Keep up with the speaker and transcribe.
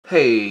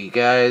Hey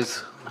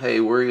guys,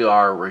 we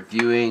are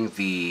reviewing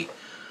the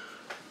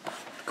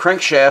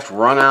Crankshaft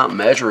Runout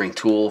measuring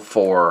tool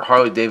for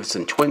Harley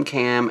Davidson Twin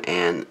Cam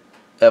and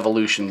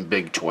Evolution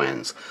Big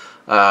Twins.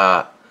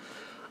 I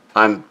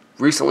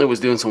recently was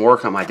doing some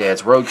work on my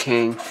dad's Road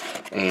King,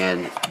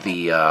 and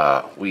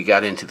we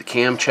got into the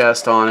cam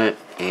chest on it,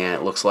 and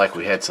it looks like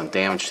we had some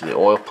damage to the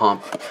oil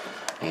pump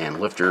and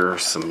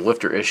some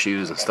lifter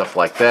issues and stuff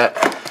like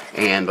that.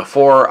 And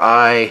before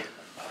I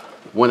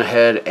went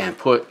ahead and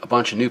put a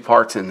bunch of new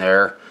parts in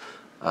there,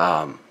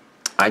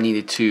 I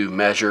needed to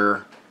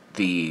measure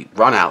the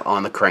runout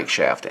on the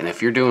crankshaft. And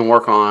if you're doing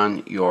work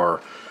on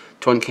your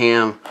twin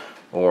cam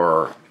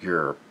or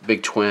your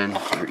big twin,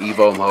 your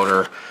Evo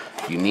motor,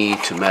 you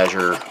need to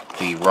measure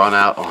the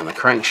runout on the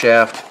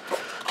crankshaft,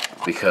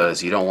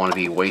 because you don't want to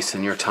be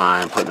wasting your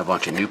time putting a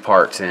bunch of new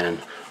parts in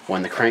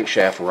when the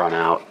crankshaft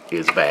runout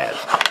is bad.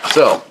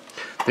 So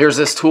there's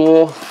this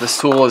tool. This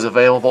tool is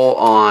available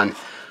on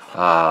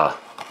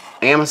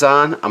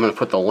Amazon. I'm going to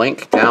put the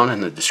link down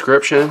in the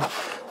description.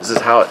 This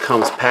is how it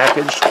comes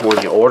packaged when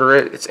you order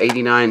it. It's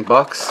 89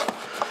 bucks.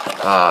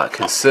 It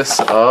consists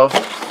of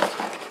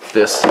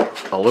this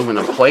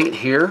aluminum plate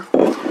here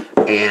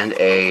and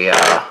a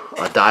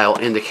dial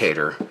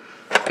indicator.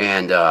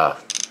 And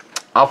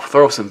I'll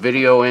throw some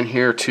video in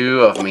here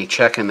too of me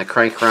checking the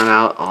crank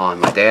runout on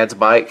my dad's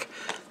bike,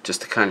 just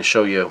to kind of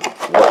show you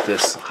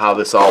how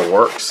this all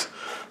works.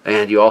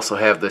 And you also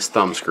have this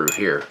thumb screw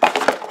here.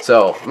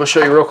 So I'm going to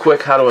show you real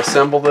quick how to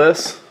assemble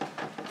this.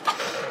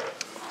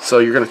 So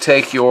you're going to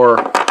take your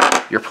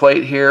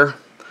plate here.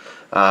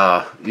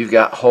 You've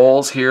got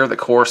holes here that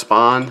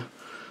correspond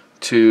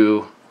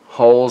to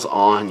holes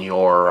on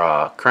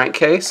your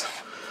crankcase.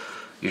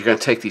 You're going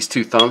to take these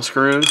two thumb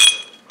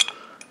screws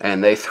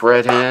and they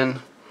thread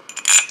in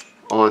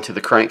onto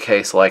the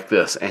crankcase like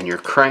this, and your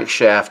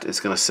crankshaft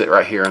is going to sit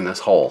right here in this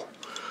hole.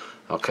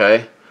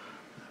 Okay?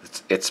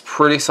 It's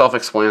pretty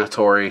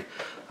self-explanatory.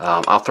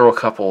 I'll throw a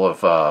couple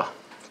of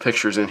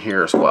pictures in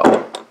here as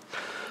well.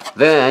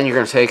 Then you're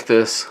going to take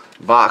this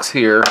box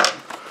here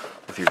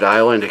with your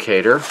dial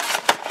indicator,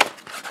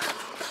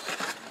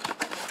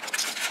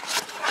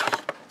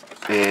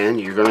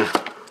 and you're going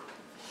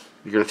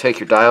to take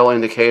your dial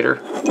indicator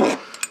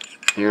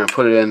and you're going to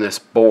put it in this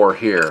bore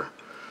here.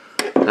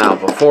 Now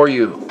before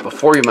you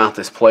mount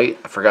this plate,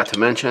 I forgot to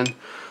mention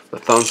the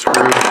thumb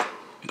screw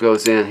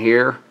goes in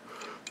here.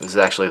 This is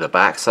actually the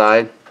back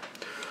side.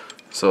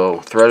 So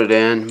thread it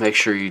in, make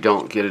sure you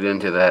don't get it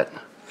into that.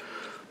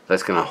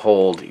 That's going to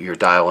hold your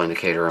dial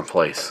indicator in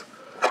place.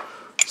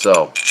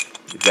 So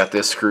you've got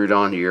this screwed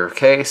onto your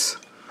case.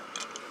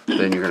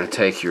 Then you're going to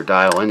take your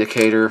dial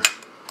indicator,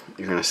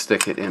 you're going to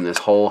stick it in this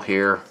hole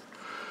here,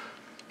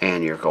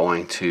 and you're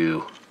going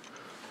to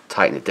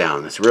tighten it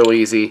down. It's real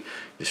easy.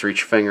 Just reach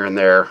your finger in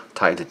there,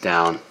 tighten it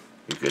down,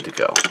 you're good to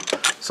go.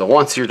 So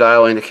once your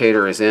dial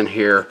indicator is in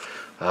here,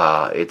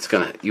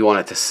 you want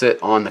it to sit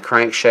on the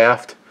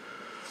crankshaft.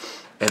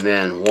 And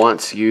then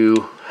once it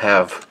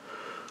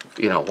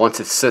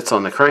sits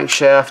on the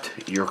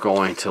crankshaft, you're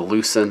going to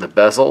loosen the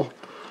bezel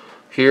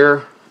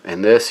here,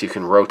 and this you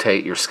can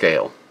rotate your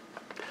scale.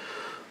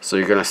 So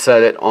you're going to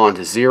set it on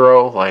to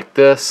 0 like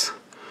this.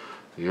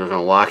 You're going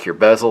to lock your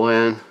bezel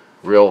in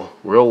real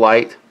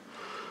light,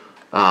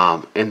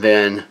 and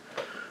then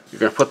you're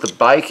going to put the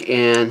bike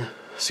in.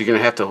 So you're going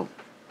to have to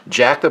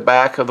jack the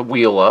back of the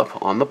wheel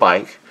up on the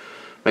bike.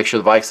 Make sure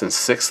the bike's in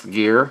 6th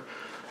gear.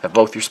 Have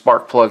both your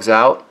spark plugs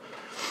out.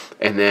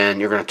 And then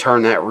you're going to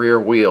turn that rear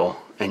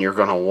wheel, and you're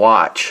going to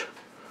watch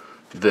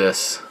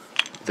this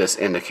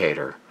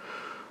indicator.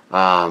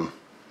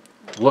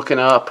 Looking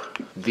up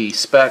the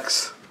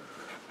specs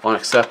on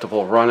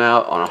acceptable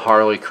runout on a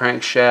Harley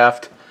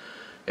crankshaft,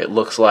 it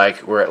looks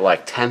like we're at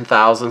like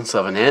 10/1000ths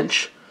of an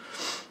inch.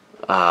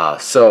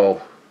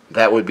 So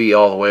that would be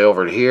all the way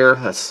over to here.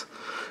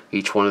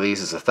 Each one of these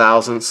is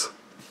 1/1000th.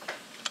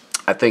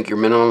 I think your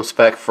minimum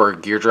spec for a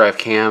gear drive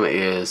cam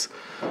is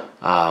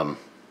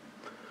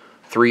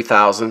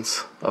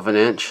 3/1000ths of an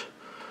inch.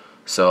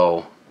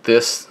 So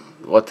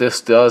what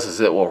this does is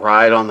it will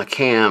ride on the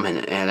cam,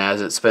 and as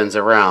it spins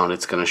around,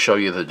 it's going to show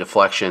you the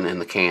deflection in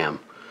the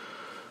cam.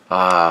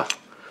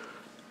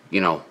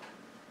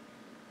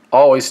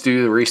 Always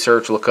do the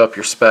research, look up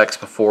your specs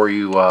before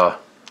you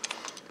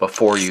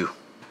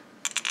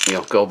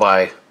go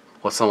by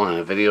what someone in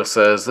a video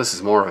says. This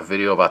is more of a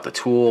video about the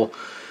tool.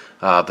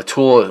 The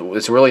tool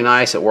is really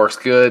nice. It works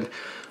good.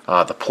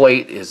 The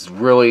plate is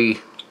really,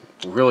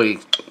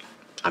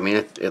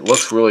 it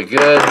looks really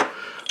good.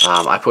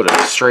 I put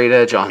a straight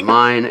edge on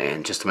mine,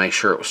 and just to make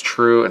sure it was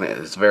true, and it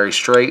is very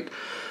straight.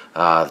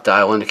 The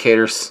dial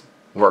indicators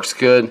works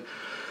good.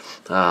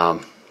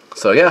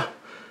 So yeah,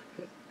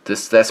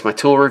 that's my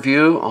tool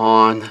review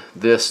on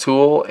this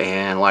tool.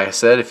 And like I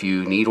said, if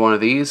you need one of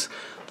these,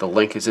 the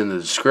link is in the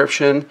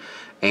description.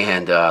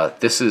 And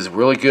this is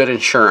really good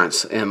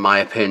insurance, in my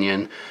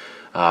opinion.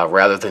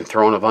 Rather than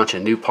throwing a bunch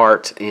of new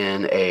parts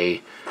in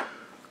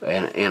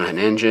an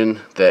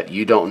engine that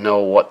you don't know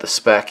what the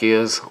spec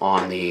is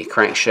on the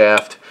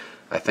crankshaft,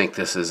 I think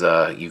this is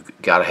you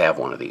got to have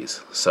one of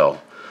these. So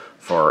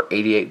for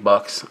 88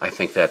 bucks. I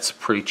think that's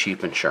pretty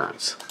cheap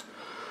insurance.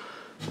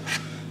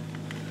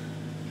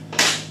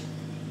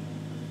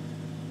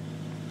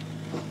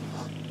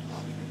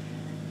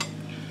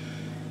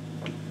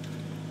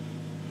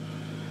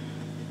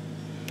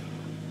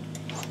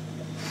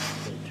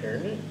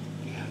 Turn it?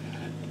 Yeah,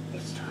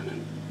 let's turn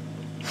it.